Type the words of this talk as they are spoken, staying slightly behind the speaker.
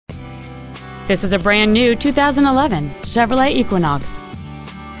This is a brand new 2011 Chevrolet Equinox.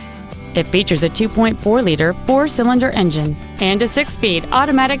 It features a 2.4-liter four-cylinder engine and a 6-speed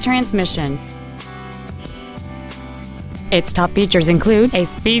automatic transmission. Its top features include a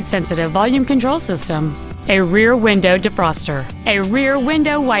speed-sensitive volume control system, a rear window defroster, a rear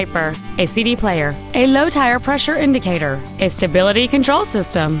window wiper, a CD player, a low tire pressure indicator, a stability control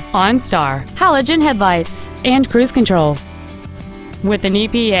system, OnStar, halogen headlights, and cruise control. With an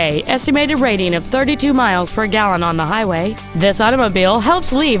EPA estimated rating of 32 miles per gallon on the highway, this automobile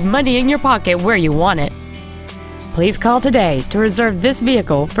helps leave money in your pocket where you want it. Please call today to reserve this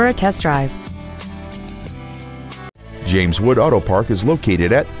vehicle for a test drive. James Wood Auto Park is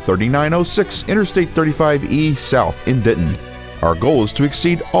located at 3906 Interstate 35E South in Denton. Our goal is to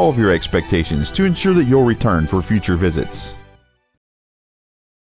exceed all of your expectations to ensure that you'll return for future visits.